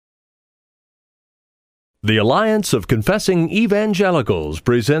The Alliance of Confessing Evangelicals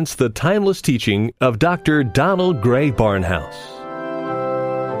presents the timeless teaching of Dr. Donald Grey Barnhouse.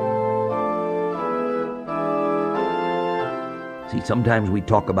 See, sometimes we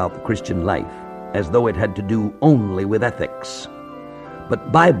talk about the Christian life as though it had to do only with ethics.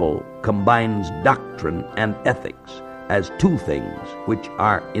 But Bible combines doctrine and ethics as two things which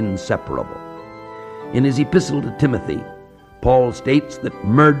are inseparable. In his epistle to Timothy, Paul states that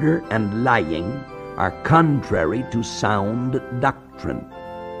murder and lying are contrary to sound doctrine.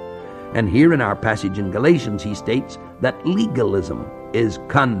 And here in our passage in Galatians, he states that legalism is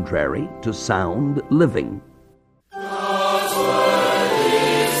contrary to sound living.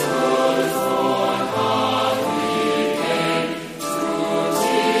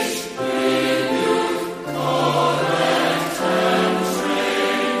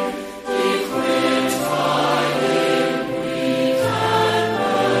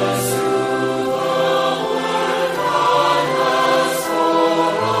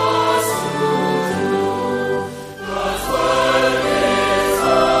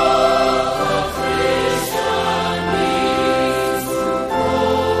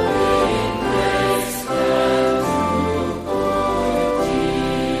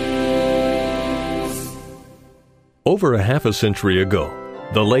 Over a half a century ago,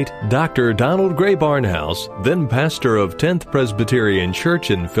 the late Dr. Donald Grey Barnhouse, then pastor of 10th Presbyterian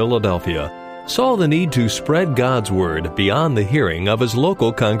Church in Philadelphia, saw the need to spread God's Word beyond the hearing of his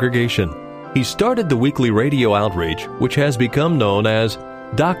local congregation. He started the weekly radio outreach, which has become known as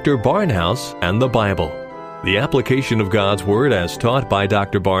Dr. Barnhouse and the Bible. The application of God's Word as taught by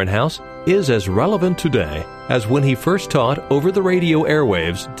Dr. Barnhouse is as relevant today as when he first taught over the radio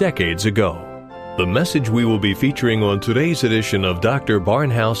airwaves decades ago. The message we will be featuring on today's edition of Dr.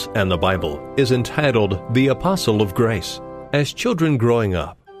 Barnhouse and the Bible is entitled The Apostle of Grace. As children growing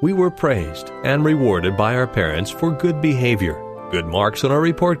up, we were praised and rewarded by our parents for good behavior, good marks on our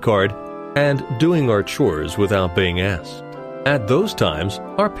report card, and doing our chores without being asked. At those times,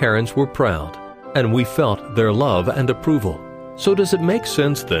 our parents were proud, and we felt their love and approval. So does it make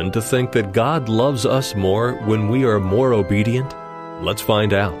sense then to think that God loves us more when we are more obedient? Let's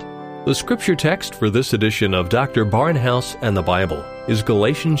find out. The scripture text for this edition of Dr. Barnhouse and the Bible is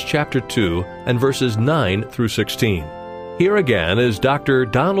Galatians chapter 2 and verses 9 through 16. Here again is Dr.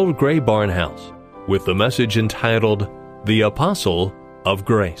 Donald Grey Barnhouse with the message entitled, The Apostle of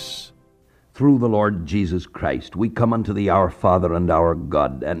Grace. Through the Lord Jesus Christ, we come unto thee, our Father and our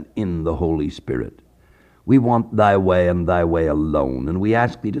God, and in the Holy Spirit. We want thy way and thy way alone, and we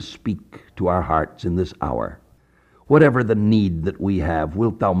ask thee to speak to our hearts in this hour. Whatever the need that we have,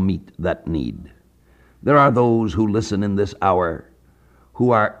 wilt thou meet that need? There are those who listen in this hour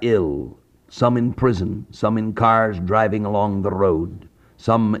who are ill, some in prison, some in cars driving along the road,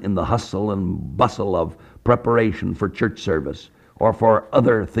 some in the hustle and bustle of preparation for church service or for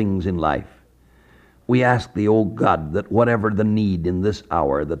other things in life. We ask thee, O God, that whatever the need in this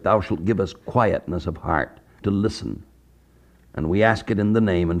hour, that thou shalt give us quietness of heart to listen. And we ask it in the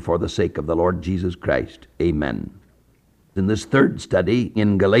name and for the sake of the Lord Jesus Christ. Amen. In this third study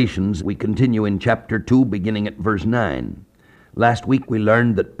in Galatians, we continue in chapter 2, beginning at verse 9. Last week we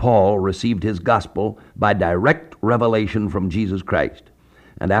learned that Paul received his gospel by direct revelation from Jesus Christ.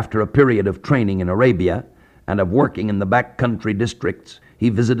 And after a period of training in Arabia and of working in the backcountry districts, he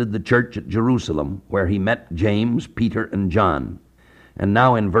visited the church at Jerusalem, where he met James, Peter, and John. And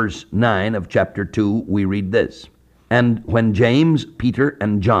now in verse 9 of chapter 2, we read this. And when James, Peter,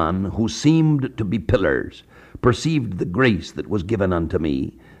 and John, who seemed to be pillars, perceived the grace that was given unto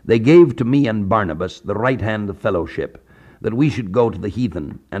me, they gave to me and Barnabas the right hand of fellowship, that we should go to the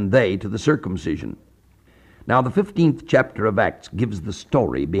heathen, and they to the circumcision. Now the 15th chapter of Acts gives the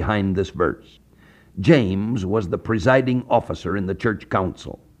story behind this verse. James was the presiding officer in the church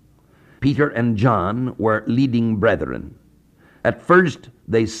council. Peter and John were leading brethren. At first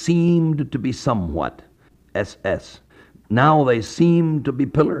they seemed to be somewhat, SS. Now they seem to be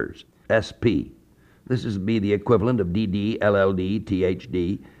pillars, SP. This is be the equivalent of DD, LLD,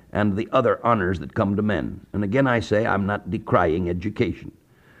 THD, and the other honors that come to men. And again I say, I'm not decrying education.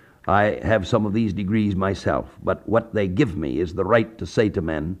 I have some of these degrees myself, but what they give me is the right to say to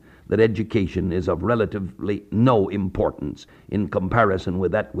men that education is of relatively no importance in comparison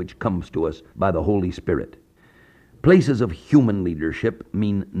with that which comes to us by the Holy Spirit. Places of human leadership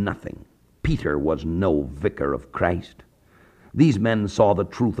mean nothing. Peter was no vicar of Christ. These men saw the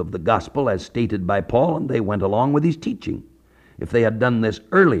truth of the gospel as stated by Paul, and they went along with his teaching. If they had done this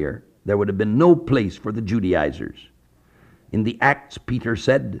earlier, there would have been no place for the Judaizers. In the Acts, Peter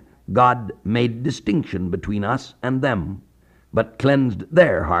said, God made distinction between us and them, but cleansed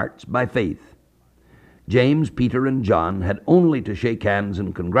their hearts by faith. James, Peter, and John had only to shake hands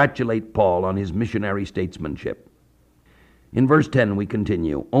and congratulate Paul on his missionary statesmanship. In verse 10 we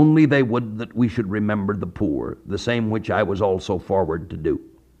continue, "Only they would that we should remember the poor, the same which I was also forward to do."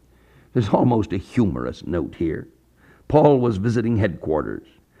 There's almost a humorous note here. Paul was visiting headquarters,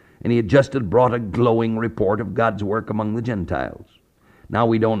 and he had just brought a glowing report of God's work among the Gentiles. Now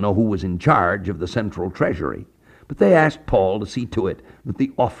we don't know who was in charge of the central treasury, but they asked Paul to see to it that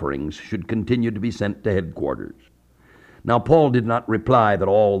the offerings should continue to be sent to headquarters. Now Paul did not reply that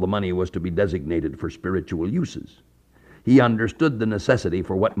all the money was to be designated for spiritual uses. He understood the necessity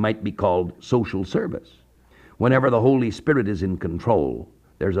for what might be called social service. Whenever the Holy Spirit is in control,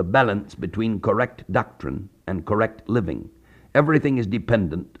 there's a balance between correct doctrine and correct living. Everything is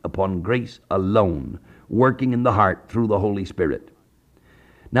dependent upon grace alone, working in the heart through the Holy Spirit.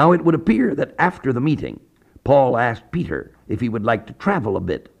 Now it would appear that after the meeting, Paul asked Peter if he would like to travel a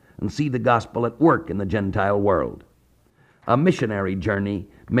bit and see the gospel at work in the Gentile world. A missionary journey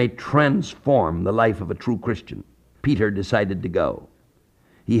may transform the life of a true Christian. Peter decided to go.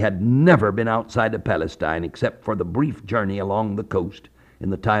 He had never been outside of Palestine except for the brief journey along the coast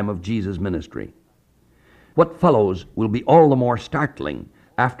in the time of Jesus' ministry. What follows will be all the more startling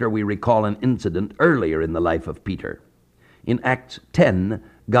after we recall an incident earlier in the life of Peter. In Acts 10,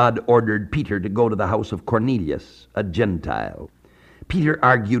 God ordered Peter to go to the house of Cornelius, a Gentile. Peter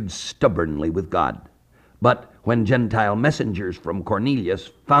argued stubbornly with God. But when Gentile messengers from Cornelius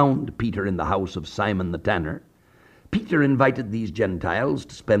found Peter in the house of Simon the tanner, Peter invited these Gentiles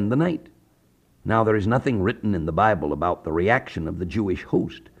to spend the night. Now there is nothing written in the Bible about the reaction of the Jewish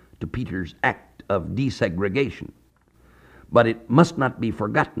host to Peter's act of desegregation. But it must not be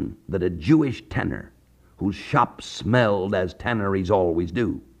forgotten that a Jewish tanner, whose shop smelled as tanneries always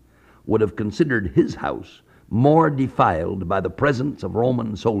do, would have considered his house more defiled by the presence of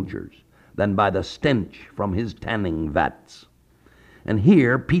Roman soldiers than by the stench from his tanning vats. And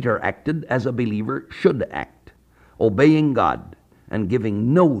here Peter acted as a believer should act, obeying God and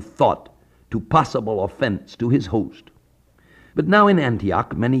giving no thought to possible offense to his host. But now in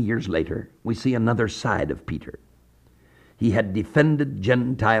Antioch, many years later, we see another side of Peter. He had defended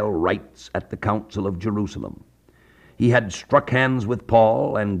Gentile rights at the Council of Jerusalem. He had struck hands with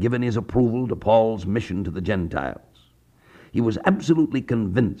Paul and given his approval to Paul's mission to the Gentiles. He was absolutely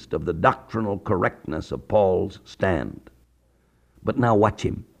convinced of the doctrinal correctness of Paul's stand. But now watch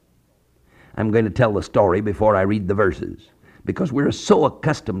him. I'm going to tell the story before I read the verses, because we're so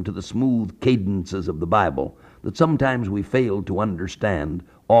accustomed to the smooth cadences of the Bible that sometimes we fail to understand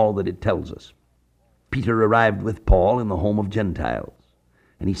all that it tells us. Peter arrived with Paul in the home of Gentiles,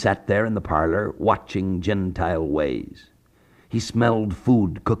 and he sat there in the parlor watching Gentile ways. He smelled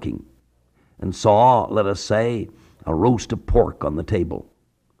food cooking and saw, let us say, a roast of pork on the table.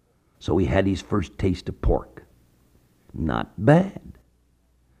 So he had his first taste of pork. Not bad.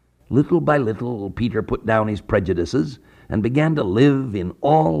 Little by little, Peter put down his prejudices and began to live in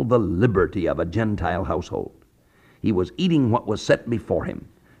all the liberty of a Gentile household. He was eating what was set before him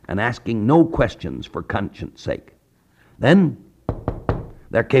and asking no questions for conscience sake. Then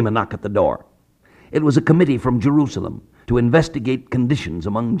there came a knock at the door. It was a committee from Jerusalem to investigate conditions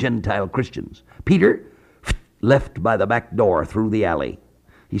among Gentile Christians. Peter left by the back door through the alley.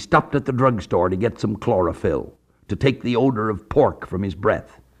 He stopped at the drugstore to get some chlorophyll, to take the odor of pork from his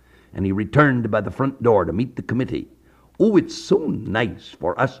breath. And he returned by the front door to meet the committee. "Oh, it's so nice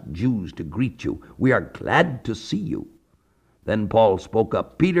for us Jews to greet you. We are glad to see you." Then Paul spoke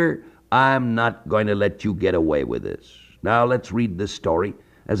up. "Peter, I'm not going to let you get away with this. Now let's read this story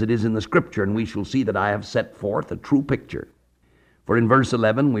as it is in the Scripture, and we shall see that I have set forth a true picture." For in verse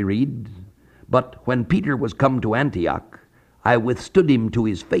 11 we read, "But when Peter was come to Antioch, I withstood him to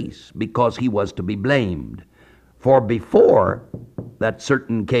his face, because he was to be blamed. For before that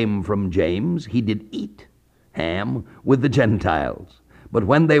certain came from James, he did eat ham with the Gentiles. But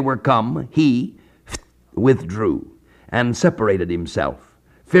when they were come, he withdrew and separated himself,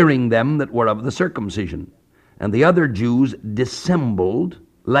 fearing them that were of the circumcision. And the other Jews dissembled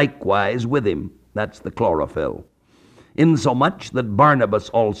likewise with him." That's the chlorophyll. "Insomuch that Barnabas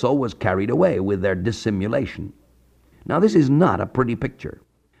also was carried away with their dissimulation." Now this is not a pretty picture.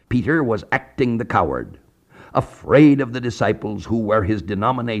 Peter was acting the coward, afraid of the disciples who were his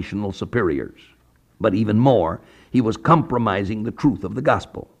denominational superiors. But even more, he was compromising the truth of the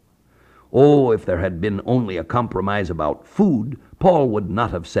gospel. Oh, if there had been only a compromise about food, Paul would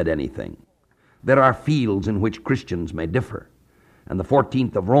not have said anything. There are fields in which Christians may differ, and the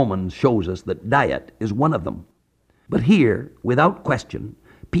 14th of Romans shows us that diet is one of them. But here, without question,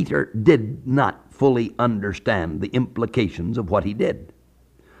 Peter did not fully understand the implications of what he did.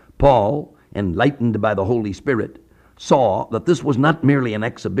 Paul, enlightened by the Holy Spirit, saw that this was not merely an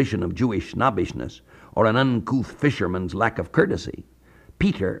exhibition of Jewish snobbishness or an uncouth fisherman's lack of courtesy.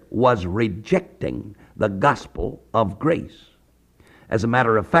 Peter was rejecting the gospel of grace. As a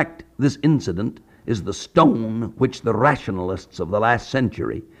matter of fact, this incident is the stone which the rationalists of the last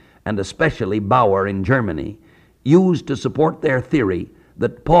century, and especially Bauer in Germany, used to support their theory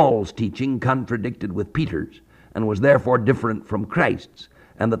that Paul's teaching contradicted with Peter's and was therefore different from Christ's,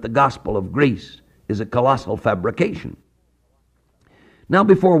 and that the gospel of grace is a colossal fabrication. Now,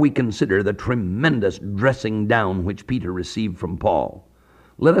 before we consider the tremendous dressing down which Peter received from Paul,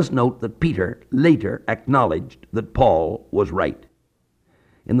 let us note that Peter later acknowledged that Paul was right.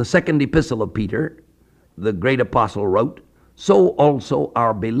 In the second epistle of Peter, the great apostle wrote, "So also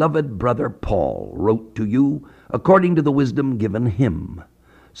our beloved brother Paul wrote to you according to the wisdom given him,"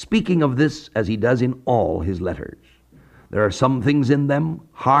 speaking of this as he does in all his letters. There are some things in them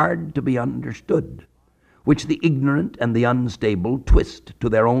hard to be understood, which the ignorant and the unstable twist to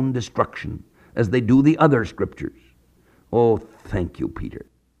their own destruction, as they do the other scriptures. Oh, thank you, Peter.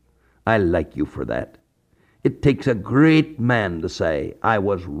 I like you for that. It takes a great man to say, I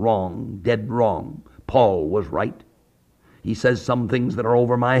was wrong, dead wrong. Paul was right. He says some things that are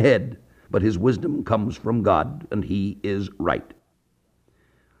over my head, but his wisdom comes from God, and he is right.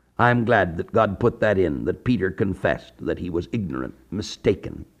 I'm glad that God put that in, that Peter confessed that he was ignorant,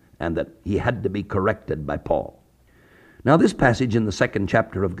 mistaken, and that he had to be corrected by Paul. Now, this passage in the second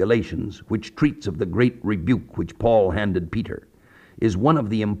chapter of Galatians, which treats of the great rebuke which Paul handed Peter, is one of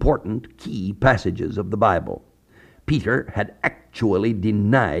the important key passages of the Bible. Peter had actually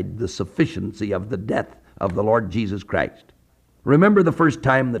denied the sufficiency of the death of the Lord Jesus Christ. Remember the first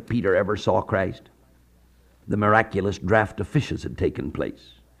time that Peter ever saw Christ? The miraculous draught of fishes had taken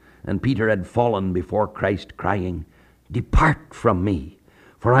place, and Peter had fallen before Christ, crying, "Depart from me,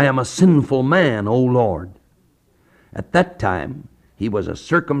 for I am a sinful man, O Lord." At that time, he was a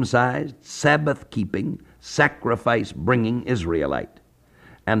circumcised, Sabbath-keeping, sacrifice-bringing Israelite,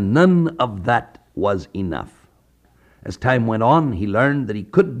 and none of that was enough. As time went on, he learned that he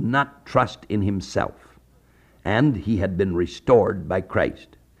could not trust in himself, and he had been restored by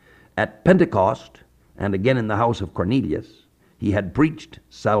Christ. At Pentecost, and again in the house of Cornelius, he had preached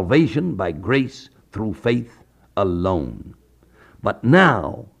salvation by grace through faith alone. But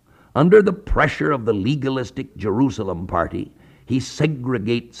now, under the pressure of the legalistic Jerusalem party, he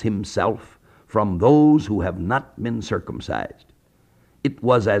segregates himself from those who have not been circumcised. It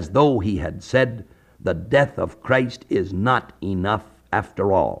was as though he had said, the death of Christ is not enough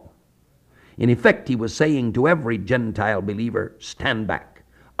after all. In effect, he was saying to every Gentile believer, stand back.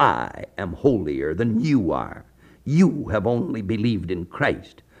 I am holier than you are. You have only believed in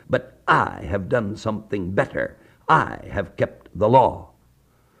Christ, but I have done something better. I have kept the law.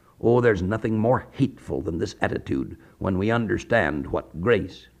 Oh, there's nothing more hateful than this attitude when we understand what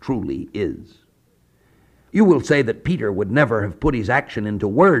grace truly is. You will say that Peter would never have put his action into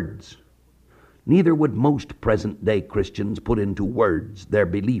words. Neither would most present-day Christians put into words their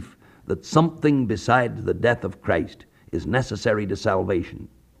belief that something besides the death of Christ is necessary to salvation.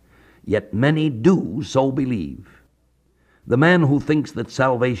 Yet many do so believe. The man who thinks that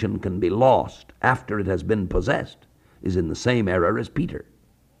salvation can be lost after it has been possessed is in the same error as Peter.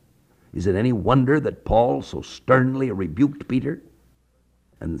 Is it any wonder that Paul so sternly rebuked Peter?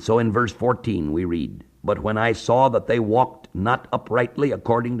 And so in verse 14 we read, "But when I saw that they walked not uprightly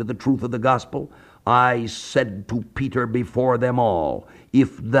according to the truth of the gospel, I said to Peter before them all,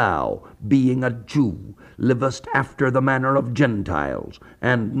 If thou, being a Jew, livest after the manner of Gentiles,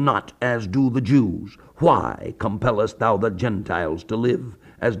 and not as do the Jews, why compellest thou the Gentiles to live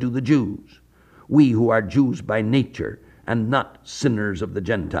as do the Jews? We who are Jews by nature, and not sinners of the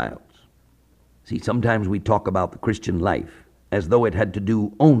Gentiles." See, sometimes we talk about the Christian life as though it had to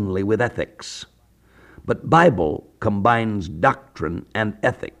do only with ethics. But Bible combines doctrine and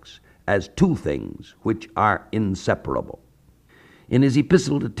ethics as two things which are inseparable. In his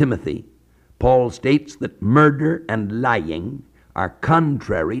epistle to Timothy, Paul states that murder and lying are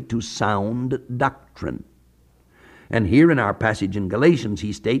contrary to sound doctrine. And here in our passage in Galatians,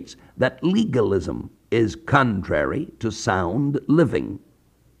 he states that legalism is contrary to sound living.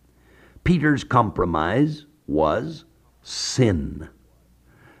 Peter's compromise was sin.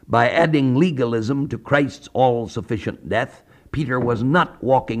 By adding legalism to Christ's all-sufficient death, Peter was not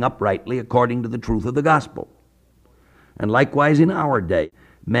walking uprightly according to the truth of the gospel. And likewise in our day,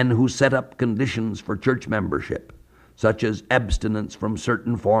 men who set up conditions for church membership, such as abstinence from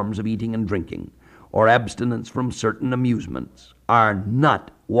certain forms of eating and drinking, or abstinence from certain amusements, are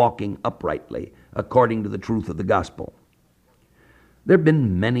not walking uprightly according to the truth of the gospel. There have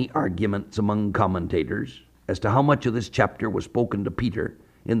been many arguments among commentators as to how much of this chapter was spoken to Peter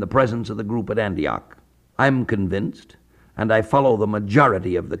in the presence of the group at Antioch. I'm convinced, and I follow the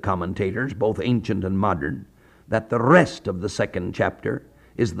majority of the commentators, both ancient and modern, that the rest of the second chapter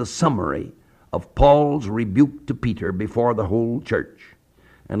is the summary of Paul's rebuke to Peter before the whole church.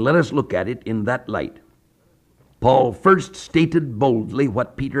 And let us look at it in that light. Paul first stated boldly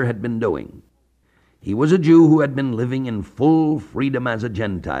what Peter had been doing. He was a Jew who had been living in full freedom as a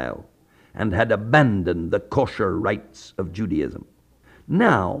Gentile and had abandoned the kosher rites of Judaism.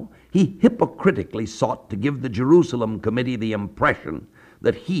 Now, he hypocritically sought to give the Jerusalem committee the impression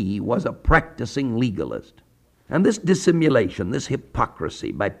that he was a practicing legalist. And this dissimulation, this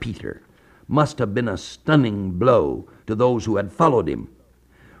hypocrisy by Peter, must have been a stunning blow to those who had followed him,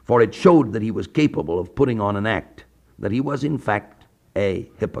 for it showed that he was capable of putting on an act, that he was in fact a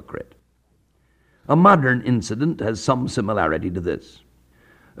hypocrite. A modern incident has some similarity to this.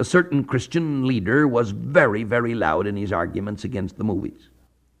 A certain Christian leader was very, very loud in his arguments against the movies.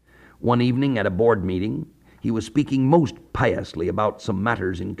 One evening at a board meeting, he was speaking most piously about some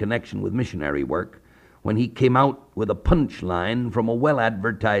matters in connection with missionary work when he came out with a punchline from a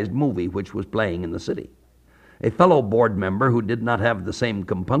well-advertised movie which was playing in the city. A fellow board member who did not have the same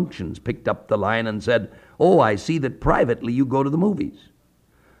compunctions picked up the line and said, "Oh, I see that privately you go to the movies."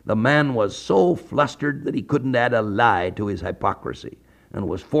 The man was so flustered that he couldn't add a lie to his hypocrisy and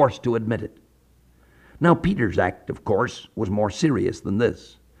was forced to admit it. Now, Peter's act, of course, was more serious than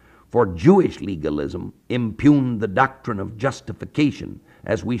this, for Jewish legalism impugned the doctrine of justification,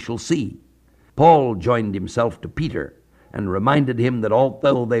 as we shall see. Paul joined himself to Peter and reminded him that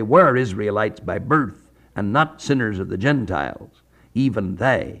although they were Israelites by birth and not sinners of the Gentiles, even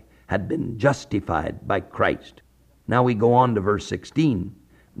they had been justified by Christ. Now we go on to verse 16.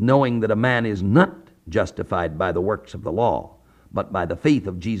 Knowing that a man is not justified by the works of the law, but by the faith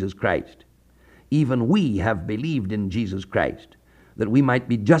of Jesus Christ. Even we have believed in Jesus Christ, that we might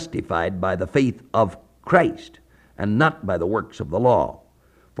be justified by the faith of Christ, and not by the works of the law.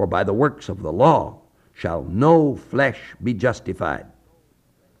 For by the works of the law shall no flesh be justified.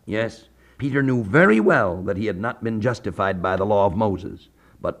 Yes, Peter knew very well that he had not been justified by the law of Moses,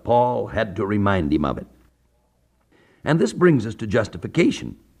 but Paul had to remind him of it. And this brings us to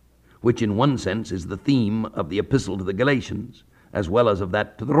justification, which in one sense is the theme of the epistle to the Galatians, as well as of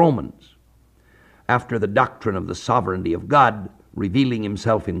that to the Romans. After the doctrine of the sovereignty of God revealing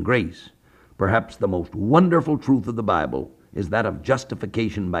himself in grace, perhaps the most wonderful truth of the Bible is that of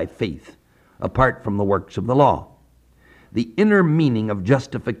justification by faith, apart from the works of the law. The inner meaning of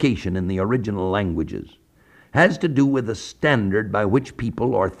justification in the original languages has to do with the standard by which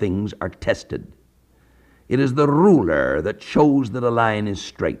people or things are tested. It is the ruler that shows that a line is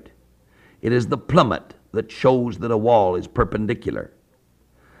straight. It is the plummet that shows that a wall is perpendicular.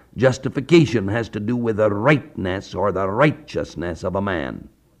 Justification has to do with the rightness or the righteousness of a man.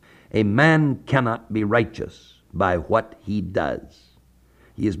 A man cannot be righteous by what he does.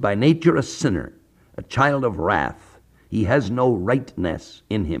 He is by nature a sinner, a child of wrath. He has no rightness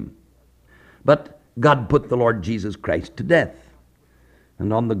in him. But God put the Lord Jesus Christ to death.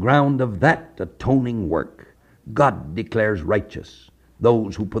 And on the ground of that atoning work, God declares righteous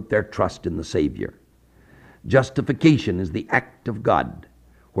those who put their trust in the Savior. Justification is the act of God,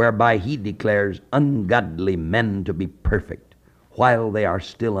 whereby he declares ungodly men to be perfect, while they are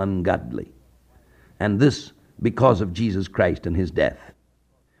still ungodly. And this because of Jesus Christ and his death.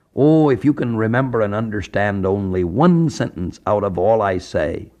 Oh, if you can remember and understand only one sentence out of all I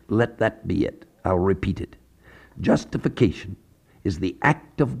say, let that be it. I'll repeat it. Justification is the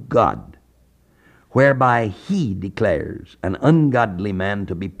act of God, whereby he declares an ungodly man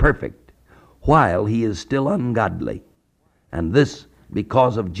to be perfect, while he is still ungodly. And this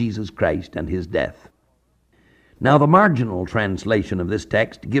because of Jesus Christ and his death. Now, the marginal translation of this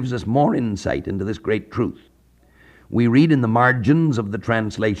text gives us more insight into this great truth. We read in the margins of the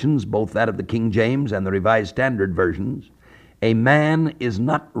translations, both that of the King James and the Revised Standard Versions, a man is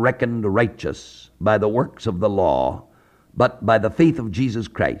not reckoned righteous by the works of the law, but by the faith of Jesus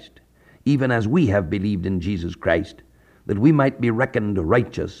Christ, even as we have believed in Jesus Christ, that we might be reckoned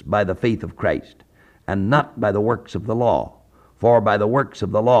righteous by the faith of Christ, and not by the works of the law. For by the works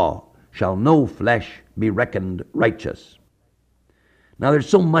of the law shall no flesh be reckoned righteous. Now there's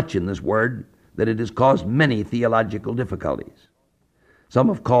so much in this word that it has caused many theological difficulties. Some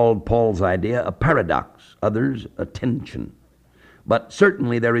have called Paul's idea a paradox, others a tension. But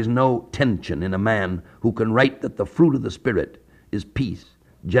certainly there is no tension in a man who can write that the fruit of the Spirit is peace,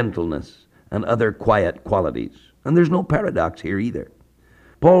 gentleness, and other quiet qualities. And there's no paradox here either.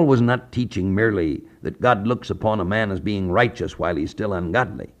 Paul was not teaching merely that God looks upon a man as being righteous while he's still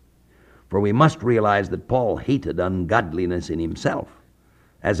ungodly. For we must realize that Paul hated ungodliness in himself,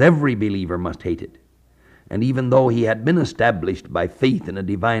 as every believer must hate it. And even though he had been established by faith in a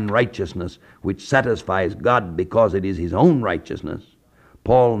divine righteousness which satisfies God because it is his own righteousness,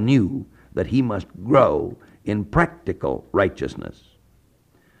 Paul knew that he must grow in practical righteousness.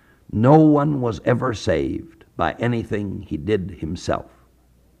 No one was ever saved by anything he did himself.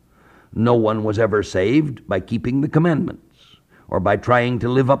 No one was ever saved by keeping the commandments or by trying to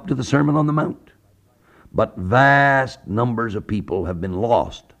live up to the Sermon on the Mount. But vast numbers of people have been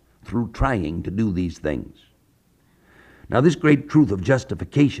lost through trying to do these things. Now, this great truth of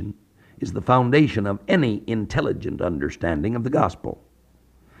justification is the foundation of any intelligent understanding of the gospel.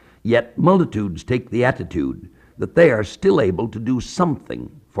 Yet multitudes take the attitude that they are still able to do something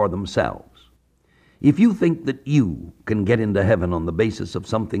for themselves. If you think that you can get into heaven on the basis of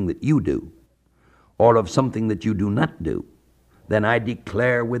something that you do, or of something that you do not do, then I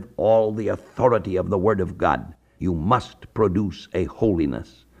declare with all the authority of the Word of God, you must produce a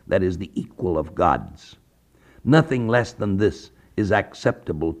holiness that is the equal of God's. Nothing less than this is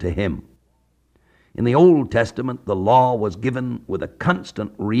acceptable to Him. In the Old Testament, the law was given with a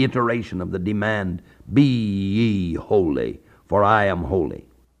constant reiteration of the demand, "Be ye holy, for I am holy."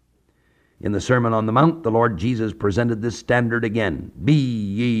 In the Sermon on the Mount, the Lord Jesus presented this standard again. "Be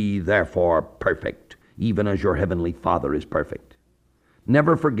ye therefore perfect, even as your heavenly Father is perfect."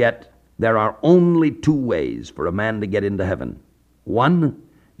 Never forget, there are only two ways for a man to get into heaven. One,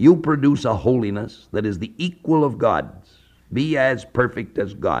 you produce a holiness that is the equal of God's. Be as perfect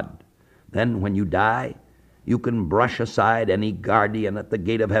as God. Then when you die, you can brush aside any guardian at the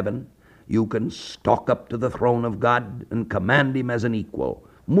gate of heaven. You can stalk up to the throne of God and command Him as an equal.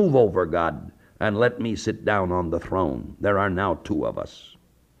 "Move over, God, and let me sit down on the throne. There are now two of us."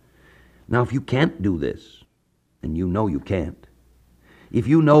 Now, if you can't do this, and you know you can't, if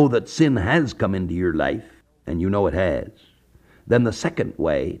you know that sin has come into your life, and you know it has, then the second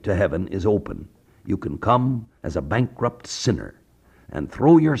way to heaven is open. You can come as a bankrupt sinner and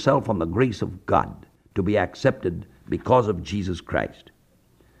throw yourself on the grace of God to be accepted because of Jesus Christ.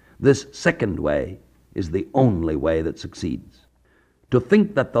 This second way is the only way that succeeds. To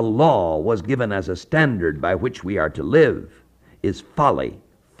think that the law was given as a standard by which we are to live is folly,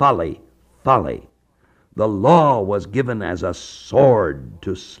 folly, folly. The law was given as a sword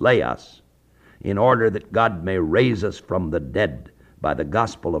to slay us, in order that God may raise us from the dead by the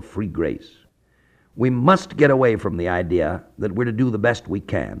gospel of free grace. We must get away from the idea that we're to do the best we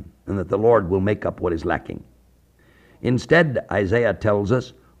can and that the Lord will make up what is lacking. Instead, Isaiah tells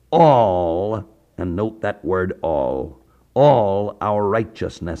us, all, and note that word all our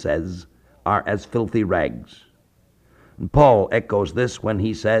righteousnesses are as filthy rags. And Paul echoes this when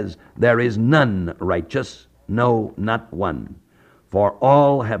he says, "There is none righteous, no, not one. For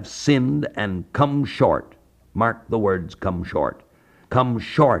all have sinned and come short." Mark the words, come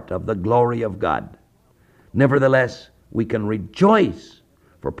short of the glory of God. Nevertheless, we can rejoice,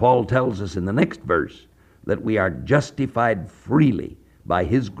 for Paul tells us in the next verse that we are justified freely by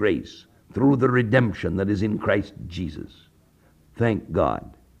His grace through the redemption that is in Christ Jesus. Thank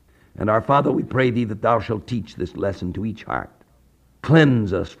God. And our Father, we pray Thee that Thou shalt teach this lesson to each heart.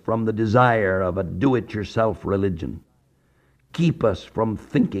 Cleanse us from the desire of a do-it-yourself religion. Keep us from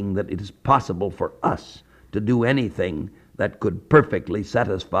thinking that it is possible for us to do anything that could perfectly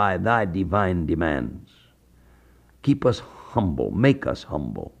satisfy Thy divine demands. Keep us humble, make us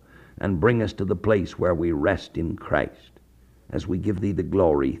humble, and bring us to the place where we rest in Christ, as we give Thee the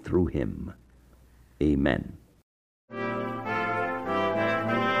glory through Him. Amen.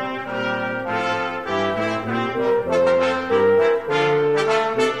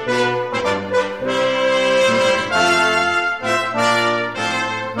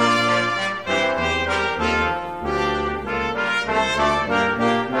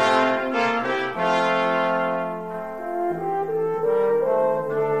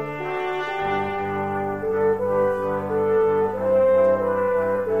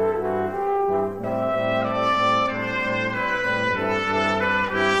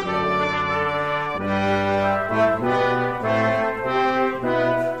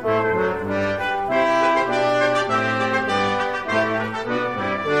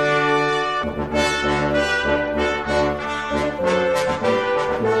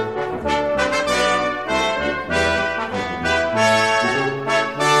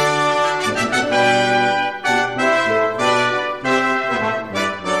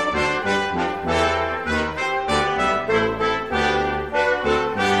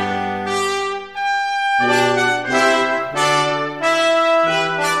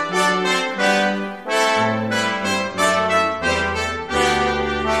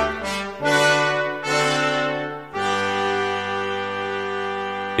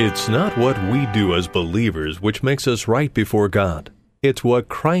 It's not what we do as believers which makes us right before God. It's what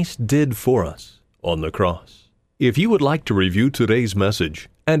Christ did for us on the cross. If you would like to review today's message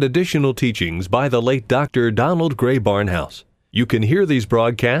and additional teachings by the late Dr. Donald Grey Barnhouse, you can hear these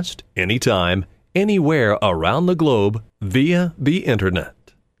broadcasts anytime, anywhere around the globe via the Internet.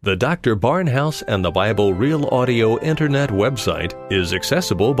 The Dr. Barnhouse and the Bible Real Audio Internet website is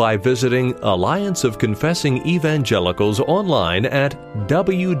accessible by visiting Alliance of Confessing Evangelicals online at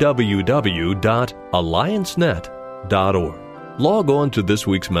www.alliancenet.org. Log on to this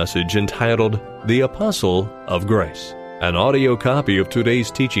week's message entitled The Apostle of Grace. An audio copy of today's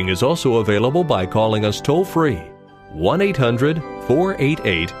teaching is also available by calling us toll-free,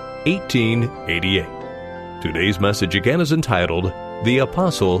 1-800-488-1888. Today's message again is entitled The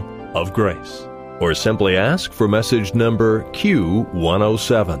Apostle of Grace, or simply ask for message number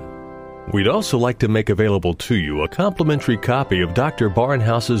Q107. We'd also like to make available to you a complimentary copy of Dr.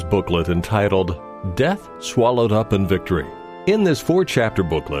 Barnhouse's booklet entitled Death Swallowed Up in Victory. In this 4-chapter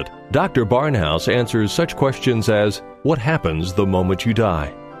booklet, Dr. Barnhouse answers such questions as, what happens the moment you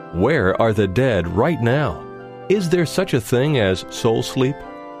die? Where are the dead right now? Is there such a thing as soul sleep?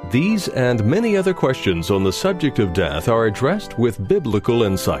 These and many other questions on the subject of death are addressed with biblical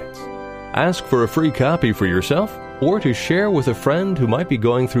insights. Ask for a free copy for yourself or to share with a friend who might be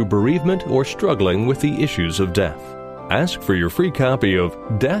going through bereavement or struggling with the issues of death. Ask for your free copy of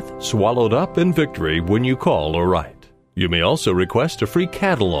Death Swallowed Up in Victory when you call or write. You may also request a free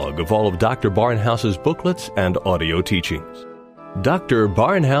catalog of all of Dr. Barnhouse's booklets and audio teachings. Dr.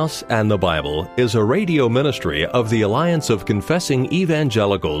 Barnhouse and the Bible is a radio ministry of the Alliance of Confessing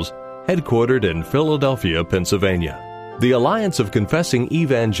Evangelicals, headquartered in Philadelphia, Pennsylvania. The Alliance of Confessing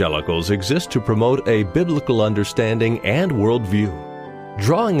Evangelicals exists to promote a biblical understanding and worldview.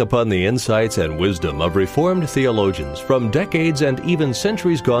 Drawing upon the insights and wisdom of Reformed theologians from decades and even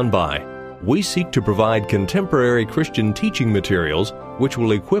centuries gone by, we seek to provide contemporary Christian teaching materials which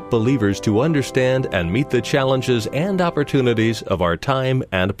will equip believers to understand and meet the challenges and opportunities of our time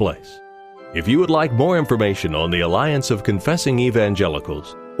and place. If you would like more information on the Alliance of Confessing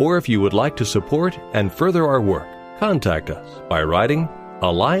Evangelicals, or if you would like to support and further our work, contact us by writing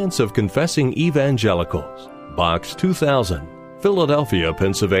Alliance of Confessing Evangelicals, Box 2000, Philadelphia,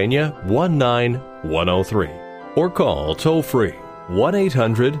 Pennsylvania 19103, or call toll-free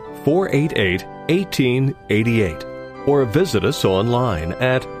 1-800-488-1888, or visit us online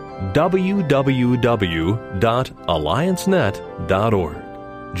at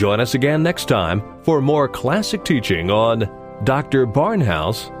www.alliancenet.org. Join us again next time for more classic teaching on Dr.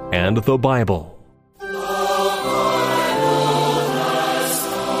 Barnhouse and the Bible.